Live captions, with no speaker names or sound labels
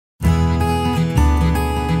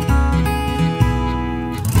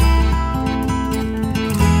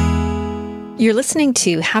You're listening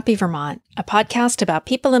to Happy Vermont, a podcast about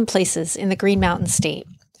people and places in the Green Mountain State.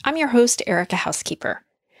 I'm your host, Erica Housekeeper.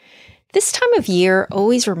 This time of year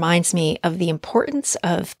always reminds me of the importance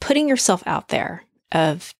of putting yourself out there,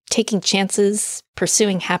 of taking chances,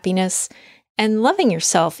 pursuing happiness, and loving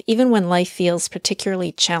yourself even when life feels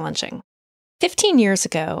particularly challenging. 15 years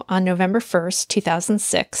ago, on November 1st,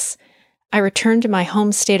 2006, I returned to my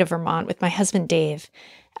home state of Vermont with my husband Dave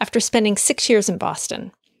after spending 6 years in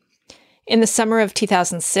Boston. In the summer of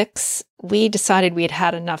 2006, we decided we had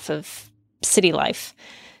had enough of city life.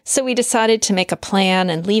 So we decided to make a plan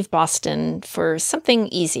and leave Boston for something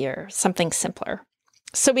easier, something simpler.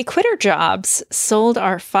 So we quit our jobs, sold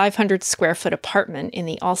our 500 square foot apartment in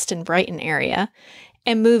the Allston-Brighton area,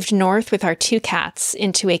 and moved north with our 2 cats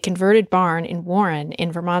into a converted barn in Warren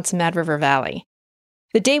in Vermont's Mad River Valley.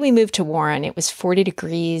 The day we moved to Warren, it was 40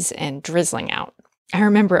 degrees and drizzling out. I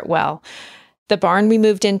remember it well. The barn we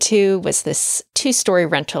moved into was this 2-story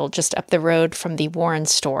rental just up the road from the Warren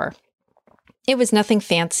store. It was nothing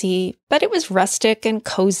fancy, but it was rustic and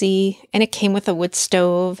cozy, and it came with a wood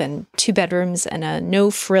stove and 2 bedrooms and a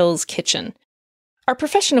no-frills kitchen. Our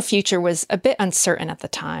professional future was a bit uncertain at the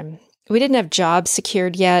time. We didn't have jobs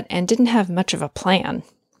secured yet and didn't have much of a plan.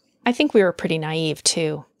 I think we were pretty naive,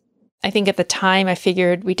 too. I think at the time I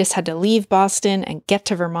figured we just had to leave Boston and get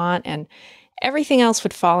to Vermont and everything else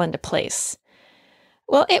would fall into place.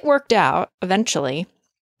 Well, it worked out, eventually.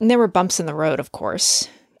 And there were bumps in the road, of course.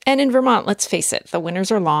 And in Vermont, let's face it, the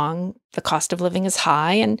winters are long, the cost of living is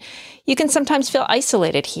high, and you can sometimes feel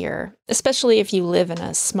isolated here, especially if you live in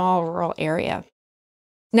a small rural area.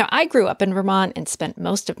 Now, I grew up in Vermont and spent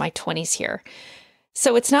most of my 20s here.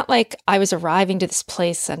 So it's not like I was arriving to this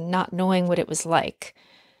place and not knowing what it was like.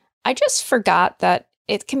 I just forgot that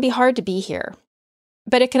it can be hard to be here.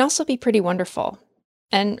 But it can also be pretty wonderful.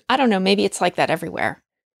 And I don't know, maybe it's like that everywhere.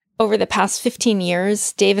 Over the past 15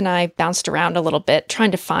 years, Dave and I bounced around a little bit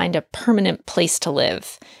trying to find a permanent place to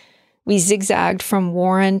live. We zigzagged from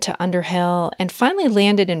Warren to Underhill and finally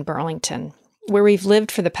landed in Burlington, where we've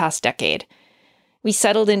lived for the past decade. We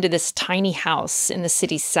settled into this tiny house in the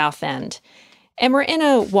city's south end, and we're in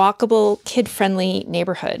a walkable, kid-friendly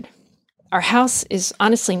neighborhood. Our house is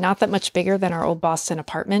honestly not that much bigger than our old Boston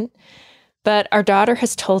apartment, but our daughter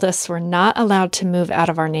has told us we're not allowed to move out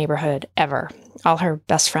of our neighborhood ever. All her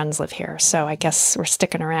best friends live here, so I guess we're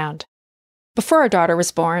sticking around. Before our daughter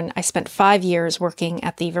was born, I spent 5 years working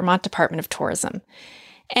at the Vermont Department of Tourism.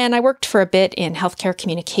 And I worked for a bit in healthcare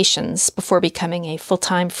communications before becoming a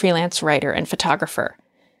full-time freelance writer and photographer.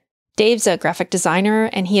 Dave's a graphic designer,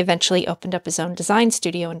 and he eventually opened up his own design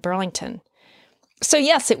studio in Burlington. So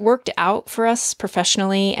yes, it worked out for us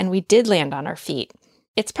professionally, and we did land on our feet.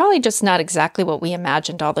 It's probably just not exactly what we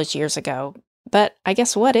imagined all those years ago, but I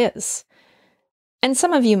guess what is? And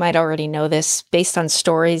some of you might already know this based on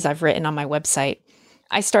stories I've written on my website.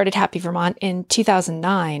 I started Happy Vermont in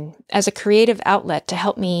 2009 as a creative outlet to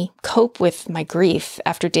help me cope with my grief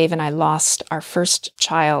after Dave and I lost our first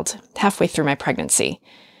child halfway through my pregnancy.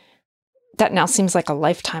 That now seems like a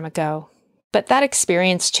lifetime ago, but that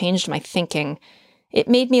experience changed my thinking. It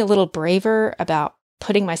made me a little braver about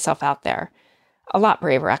putting myself out there. A lot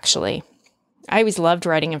braver, actually. I always loved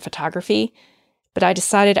writing and photography, but I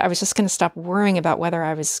decided I was just going to stop worrying about whether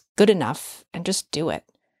I was good enough and just do it.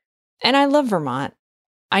 And I love Vermont.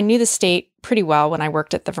 I knew the state pretty well when I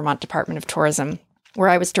worked at the Vermont Department of Tourism, where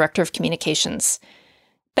I was director of communications.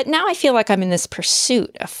 But now I feel like I'm in this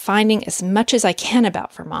pursuit of finding as much as I can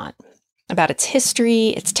about Vermont, about its history,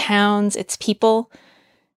 its towns, its people.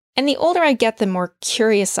 And the older I get, the more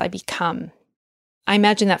curious I become. I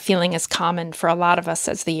imagine that feeling is common for a lot of us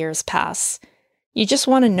as the years pass. You just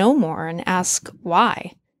want to know more and ask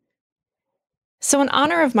why. So in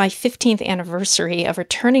honor of my 15th anniversary of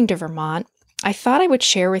returning to Vermont, I thought I would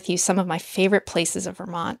share with you some of my favorite places of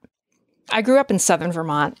Vermont. I grew up in southern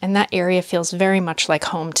Vermont, and that area feels very much like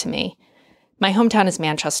home to me. My hometown is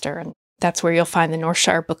Manchester, and that's where you'll find the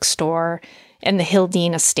Northshire Bookstore and the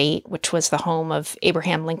Hildene Estate, which was the home of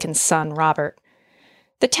Abraham Lincoln's son, Robert.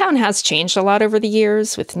 The town has changed a lot over the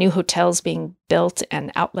years, with new hotels being built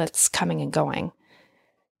and outlets coming and going.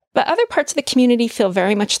 But other parts of the community feel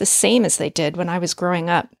very much the same as they did when I was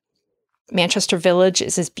growing up. Manchester Village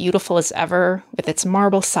is as beautiful as ever, with its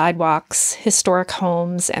marble sidewalks, historic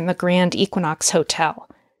homes, and the Grand Equinox Hotel.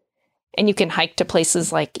 And you can hike to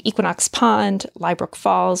places like Equinox Pond, Lybrook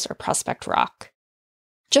Falls, or Prospect Rock.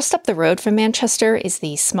 Just up the road from Manchester is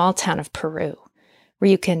the small town of Peru, where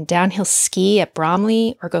you can downhill ski at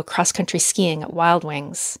Bromley or go cross-country skiing at Wild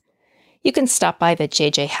Wings. You can stop by the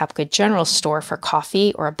J.J. Hapgood General Store for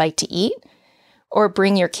coffee or a bite to eat, or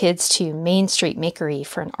bring your kids to Main Street Makery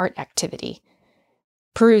for an art activity.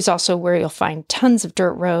 Peru is also where you'll find tons of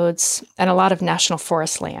dirt roads and a lot of national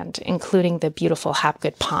forest land, including the beautiful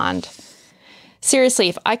Hapgood Pond. Seriously,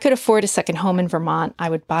 if I could afford a second home in Vermont, I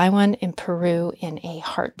would buy one in Peru in a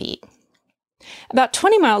heartbeat. About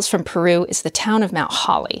 20 miles from Peru is the town of Mount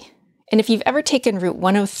Holly. And if you've ever taken Route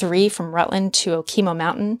 103 from Rutland to Okemo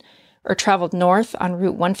Mountain, or traveled north on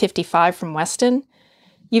Route 155 from Weston,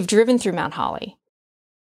 you've driven through Mount Holly.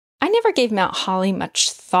 I never gave Mount Holly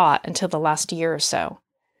much thought until the last year or so.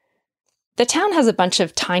 The town has a bunch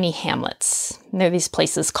of tiny hamlets. There are these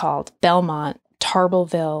places called Belmont,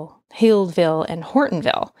 Tarbleville, Hildeville, and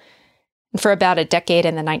Hortonville. And for about a decade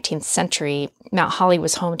in the 19th century, Mount Holly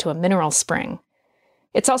was home to a mineral spring.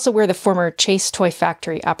 It's also where the former Chase Toy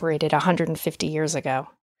Factory operated 150 years ago.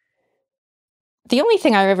 The only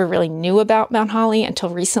thing I ever really knew about Mount Holly until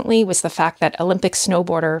recently was the fact that Olympic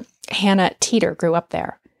snowboarder Hannah Teeter grew up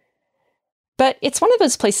there. But it's one of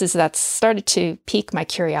those places that's started to pique my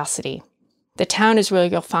curiosity. The town is where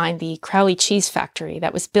you'll find the Crowley Cheese Factory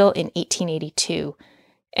that was built in 1882,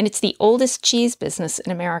 and it's the oldest cheese business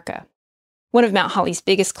in America. One of Mount Holly's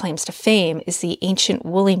biggest claims to fame is the ancient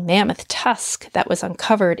woolly mammoth tusk that was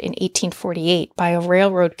uncovered in 1848 by a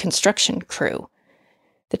railroad construction crew.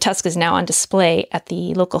 The tusk is now on display at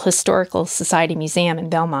the local Historical Society Museum in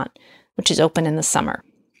Belmont, which is open in the summer.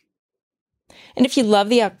 And if you love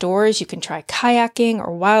the outdoors, you can try kayaking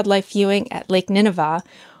or wildlife viewing at Lake Nineveh,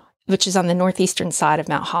 which is on the northeastern side of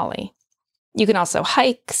Mount Holly. You can also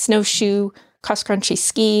hike, snowshoe, cross-country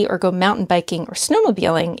ski, or go mountain biking or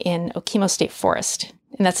snowmobiling in Okemo State Forest.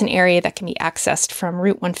 And that's an area that can be accessed from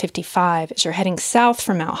Route 155 as you're heading south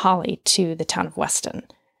from Mount Holly to the town of Weston.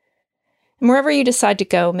 And wherever you decide to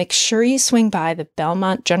go, make sure you swing by the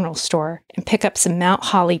Belmont General Store and pick up some Mount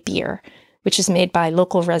Holly beer, which is made by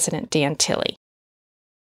local resident Dan Tilley.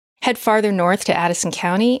 Head farther north to Addison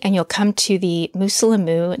County, and you'll come to the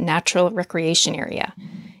Moosalamoo Natural Recreation Area,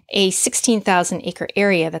 a 16,000-acre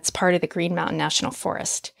area that's part of the Green Mountain National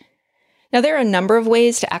Forest. Now, there are a number of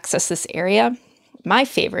ways to access this area. My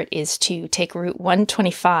favorite is to take Route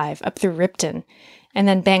 125 up through Ripton and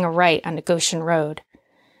then bang a right onto Goshen Road.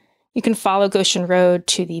 You can follow Goshen Road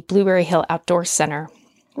to the Blueberry Hill Outdoor Center,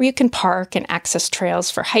 where you can park and access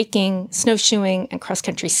trails for hiking, snowshoeing, and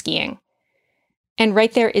cross-country skiing. And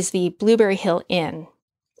right there is the Blueberry Hill Inn,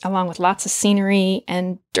 along with lots of scenery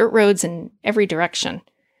and dirt roads in every direction.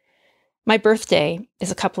 My birthday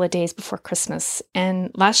is a couple of days before Christmas,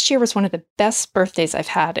 and last year was one of the best birthdays I've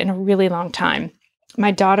had in a really long time.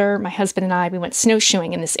 My daughter, my husband, and I, we went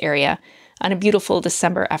snowshoeing in this area on a beautiful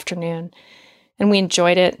December afternoon, and we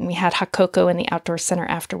enjoyed it, and we had hot cocoa in the outdoor center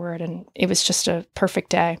afterward, and it was just a perfect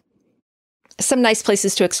day. Some nice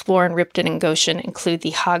places to explore in Ripton and Goshen include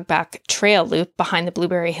the Hogback Trail Loop behind the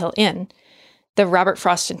Blueberry Hill Inn, the Robert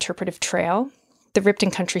Frost Interpretive Trail, the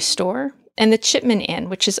Ripton Country Store, and the Chipman Inn,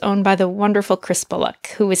 which is owned by the wonderful Chris Bullock,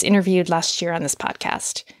 who was interviewed last year on this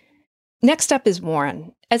podcast. Next up is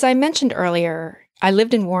Warren. As I mentioned earlier, I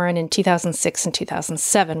lived in Warren in 2006 and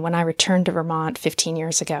 2007 when I returned to Vermont 15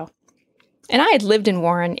 years ago. And I had lived in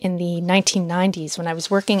Warren in the 1990s when I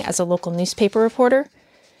was working as a local newspaper reporter.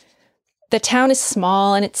 The town is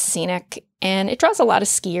small and it's scenic, and it draws a lot of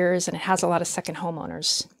skiers and it has a lot of second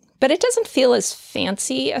homeowners. But it doesn't feel as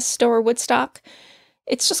fancy as Stowe or Woodstock.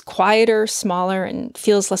 It's just quieter, smaller, and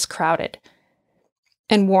feels less crowded.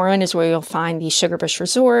 And Warren is where you'll find the Sugarbush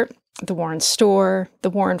Resort, the Warren Store, the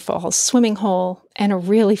Warren Falls Swimming Hole, and a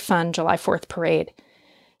really fun July 4th parade.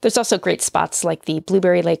 There's also great spots like the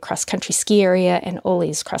Blueberry Lake Cross Country Ski Area and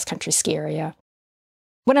Ole's Cross Country Ski Area.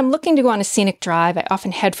 When I'm looking to go on a scenic drive, I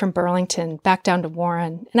often head from Burlington back down to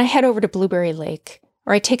Warren, and I head over to Blueberry Lake,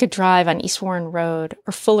 or I take a drive on East Warren Road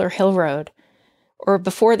or Fuller Hill Road, or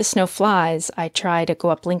before the snow flies, I try to go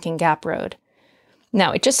up Lincoln Gap Road.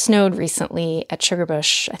 Now, it just snowed recently at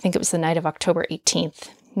Sugarbush. I think it was the night of October 18th,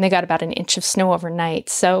 and they got about an inch of snow overnight,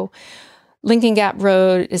 so Lincoln Gap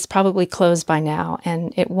Road is probably closed by now,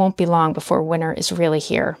 and it won't be long before winter is really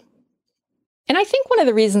here. And I think one of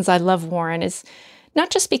the reasons I love Warren is not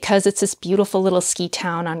just because it's this beautiful little ski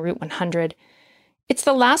town on Route 100. It's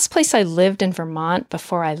the last place I lived in Vermont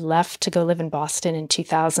before I left to go live in Boston in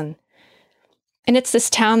 2000. And it's this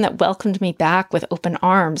town that welcomed me back with open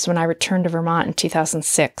arms when I returned to Vermont in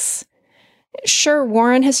 2006. Sure,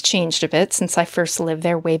 Warren has changed a bit since I first lived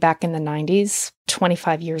there way back in the 90s,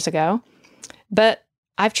 25 years ago. But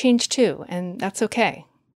I've changed too, and that's okay.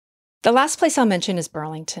 The last place I'll mention is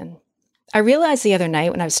Burlington. I realized the other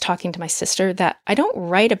night when I was talking to my sister that I don't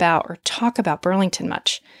write about or talk about Burlington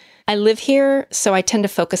much. I live here, so I tend to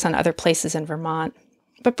focus on other places in Vermont.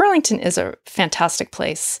 But Burlington is a fantastic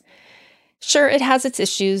place. Sure, it has its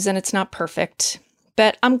issues and it's not perfect,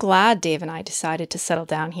 But I'm glad Dave and I decided to settle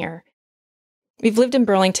down here. We've lived in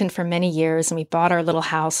Burlington for many years, and we bought our little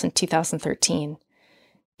house in 2013.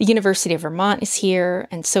 The University of Vermont is here,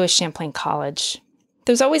 and so is Champlain College.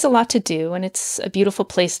 There's always a lot to do, and it's a beautiful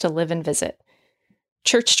place to live and visit.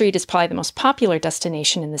 Church Street is probably the most popular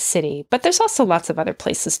destination in the city, but there's also lots of other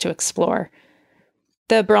places to explore.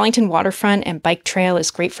 The Burlington waterfront and bike trail is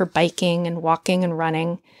great for biking and walking and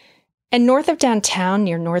running. And north of downtown,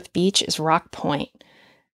 near North Beach, is Rock Point.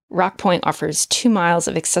 Rock Point offers 2 miles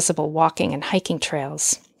of accessible walking and hiking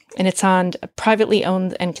trails, and it's on privately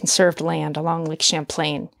owned and conserved land along Lake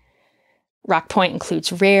Champlain. Rock Point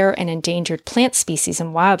includes rare and endangered plant species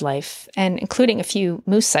and wildlife, and including a few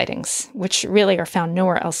moose sightings, which really are found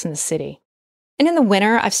nowhere else in the city. And in the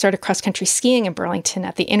winter, I've started cross-country skiing in Burlington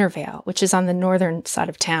at the Intervale, which is on the northern side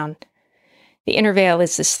of town. The Intervale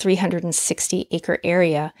is this 360-acre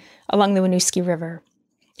area along the Winooski River.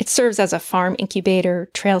 It serves as a farm incubator,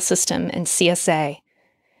 trail system, and CSA.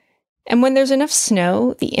 And when there's enough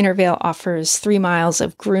snow, the Intervale offers 3 miles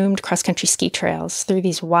of groomed cross-country ski trails through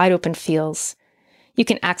these wide-open fields. You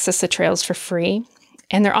can access the trails for free,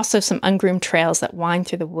 and there are also some ungroomed trails that wind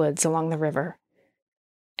through the woods along the river.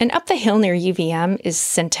 And up the hill near UVM is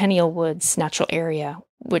Centennial Woods Natural Area,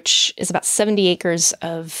 which is about 70 acres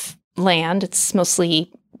of land. It's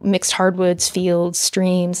mostly mixed hardwoods, fields,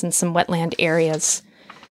 streams, and some wetland areas.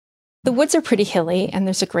 The woods are pretty hilly, and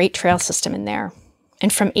there's a great trail system in there.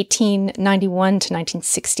 And from 1891 to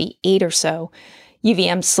 1968 or so,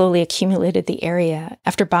 UVM slowly accumulated the area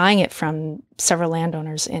after buying it from several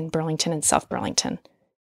landowners in Burlington and South Burlington.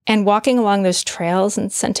 And walking along those trails in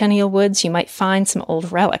Centennial Woods, you might find some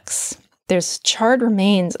old relics. There's charred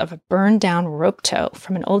remains of a burned-down rope tow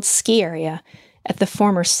from an old ski area at the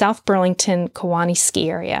former South Burlington Kewaunee Ski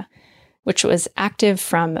Area, which was active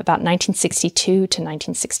from about 1962 to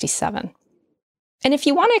 1967. And if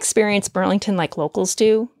you want to experience Burlington like locals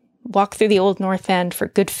do, walk through the Old North End for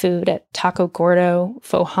good food at Taco Gordo,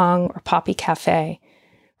 Faux Hung, or Poppy Cafe,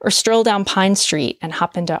 or stroll down Pine Street and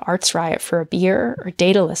hop into Arts Riot for a beer, or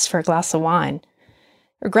Daedalus for a glass of wine,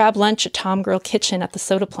 or grab lunch at Tom Grill Kitchen at the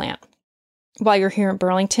Soda Plant. While you're here in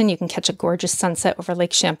Burlington, you can catch a gorgeous sunset over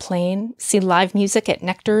Lake Champlain, see live music at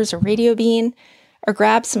Nectar's or Radio Bean, or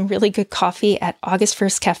grab some really good coffee at August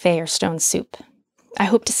 1st Cafe or Stone Soup. I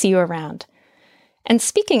hope to see you around. And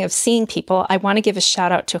speaking of seeing people, I want to give a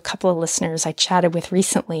shout out to a couple of listeners I chatted with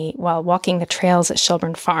recently while walking the trails at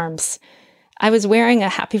Shelburne Farms. I was wearing a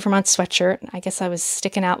Happy Vermont sweatshirt. I guess I was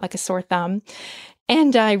sticking out like a sore thumb.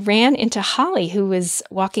 And I ran into Holly, who was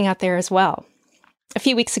walking out there as well. A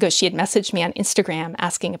few weeks ago, she had messaged me on Instagram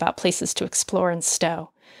asking about places to explore in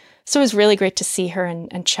Stowe. So it was really great to see her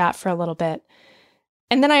and chat for a little bit.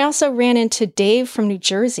 And then I also ran into Dave from New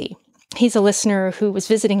Jersey. He's a listener who was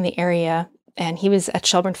visiting the area, and he was at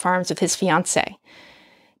Shelburne Farms with his fiance.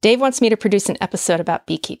 Dave wants me to produce an episode about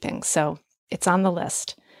beekeeping, so it's on the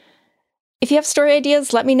list. If you have story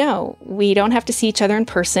ideas, let me know. We don't have to see each other in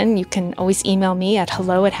person. You can always email me at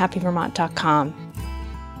hello@happyvermont.com.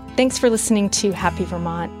 Thanks for listening to Happy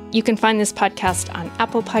Vermont. You can find this podcast on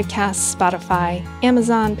Apple Podcasts, Spotify,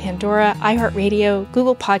 Amazon, Pandora, iHeartRadio,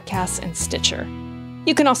 Google Podcasts, and Stitcher.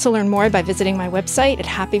 You can also learn more by visiting my website at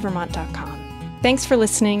happyvermont.com. Thanks for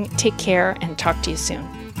listening, take care, and talk to you soon.